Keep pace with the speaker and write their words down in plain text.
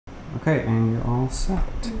Okay, and you're all set.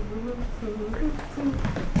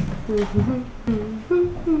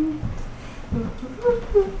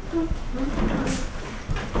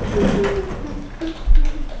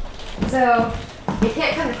 So, you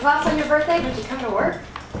can't come to class on your birthday, but you come to work?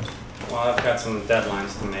 Well, I've got some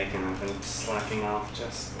deadlines to make and I've been slacking off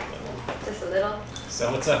just a little. Just a little?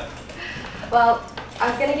 So what's up? Well, I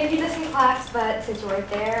was gonna give you this in class, but since you weren't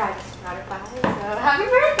there, I just brought it by, so happy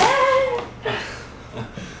birthday!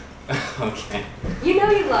 Okay. You know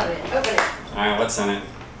you love it. Open it. Alright, what's in it?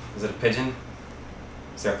 Is it a pigeon?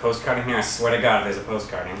 Is there a postcard in here? I swear to God there's a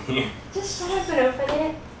postcard in here. Just shut up and open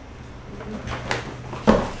it.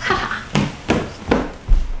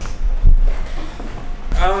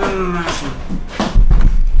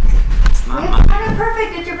 It's not We mine. have kind of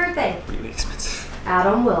perfect. It's your birthday. Really expensive.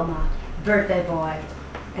 Adam Wilma, birthday boy,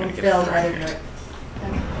 and film editor.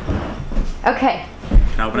 Okay.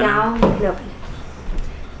 Can I open it Now now? you can open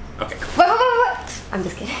it. Okay. What? I'm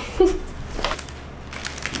just kidding.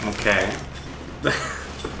 Okay.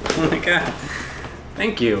 Oh my God.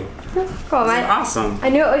 Thank you. Cool, This is man. awesome. I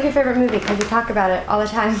knew it was your favorite movie because you talk about it all the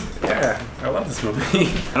time. Yeah, I love this movie.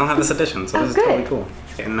 I don't have this edition, so Oh, this is good. totally cool.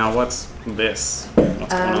 Okay, now what's this?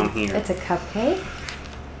 What's going on here? It's a cupcake.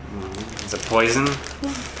 Is it poison?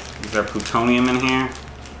 Is there plutonium in here?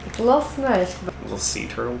 It's a little smushed. A little sea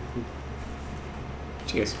turtle?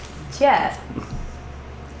 Cheers. Cheers.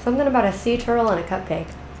 Something about a sea turtle and a cupcake.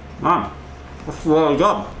 Mom, that's really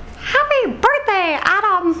good. Happy birthday,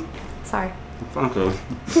 Adam! Sorry. Thank you.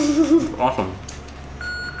 Awesome.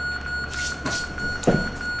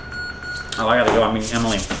 Oh, I gotta go. I'm meeting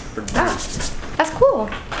Emily for dinner. Oh, that's cool.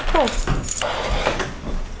 Cool.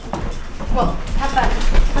 Well, have fun.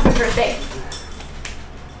 Happy birthday.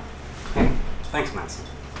 Hey, thanks, Maddison.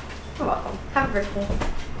 You're welcome. Happy birthday.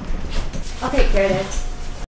 I'll take care of this.